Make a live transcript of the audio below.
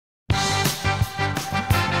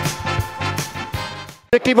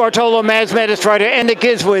Dick DeBartolo, Mads Metis writer, and the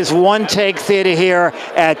GizWiz One Take Theater here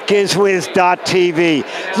at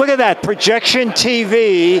GizWiz.tv. Look at that, projection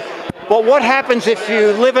TV. But what happens if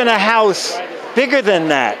you live in a house bigger than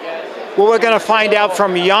that? Well, we're going to find out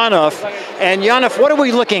from Yaniv. And Yaniv, what are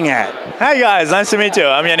we looking at? Hi guys, nice to meet you.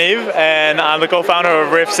 I'm Yaniv, and I'm the co-founder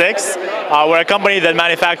of Rift 6. We're a company that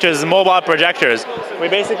manufactures mobile projectors. We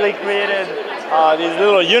basically created these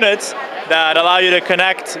little units that allow you to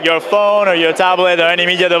connect your phone or your tablet or any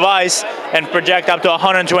media device and project up to a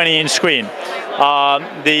 120-inch screen.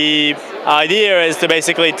 The idea is to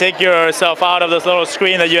basically take yourself out of this little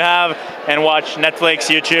screen that you have and watch Netflix,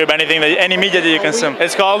 YouTube, any media that you consume.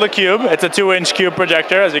 It's called the Cube. It's a 2-inch cube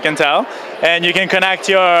projector, as you can tell, and you can connect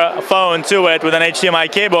your phone to it with an HDMI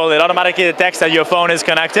cable. It automatically detects that your phone is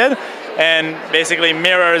connected and basically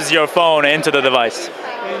mirrors your phone into the device.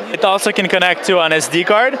 It also can connect to an SD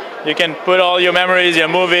card. You can put all your memories, your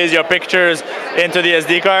movies, your pictures into the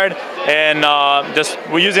SD card, and just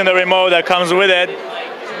using the remote that comes with it,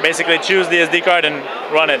 basically choose the SD card and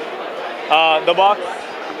run it. The box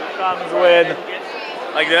comes with,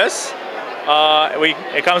 like this.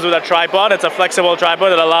 It comes with a tripod. It's a flexible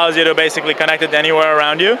tripod that allows you to basically connect it anywhere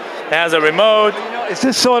around you. It has a remote. Is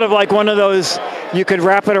this sort of like one of those, you could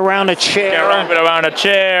wrap it around a chair? You can wrap it around a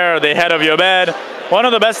chair, or the head of your bed. One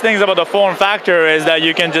of the best things about the form factor is that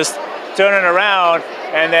you can just turn it around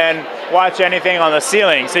and then watch anything on the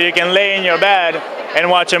ceiling. So you can lay in your bed and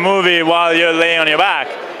watch a movie while you're laying on your back,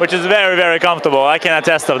 which is very, very comfortable. I can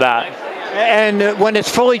attest of that. And when it's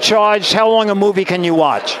fully charged, how long a movie can you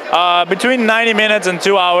watch? Between 90 minutes and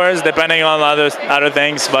 2 hours, depending on other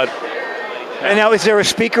things. But and now, is there a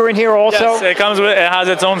speaker in here also? Yes, it has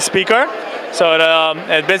its own speaker. So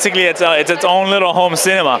it's its own little home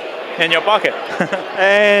cinema in your pocket.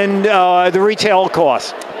 And the retail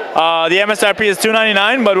cost? The MSRP is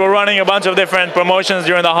 $299, but we're running a bunch of different promotions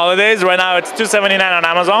during the holidays. Right now it's $279 on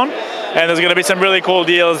Amazon, and there's going to be some really cool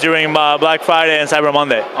deals during Black Friday and Cyber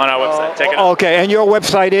Monday on our website. Check it out. Okay, and your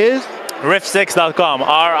website is? Rif6.com,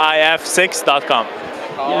 RIF6.com.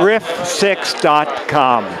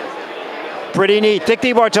 Rif6.com. Pretty neat. Dick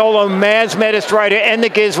DeBartolo, Mads Metis writer, and the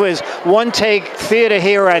GizWiz One Take Theater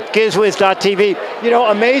here at GizWiz.tv. You know,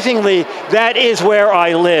 amazingly, that is where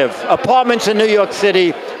I live. Apartments in New York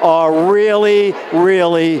City are really,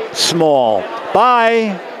 really small.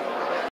 Bye.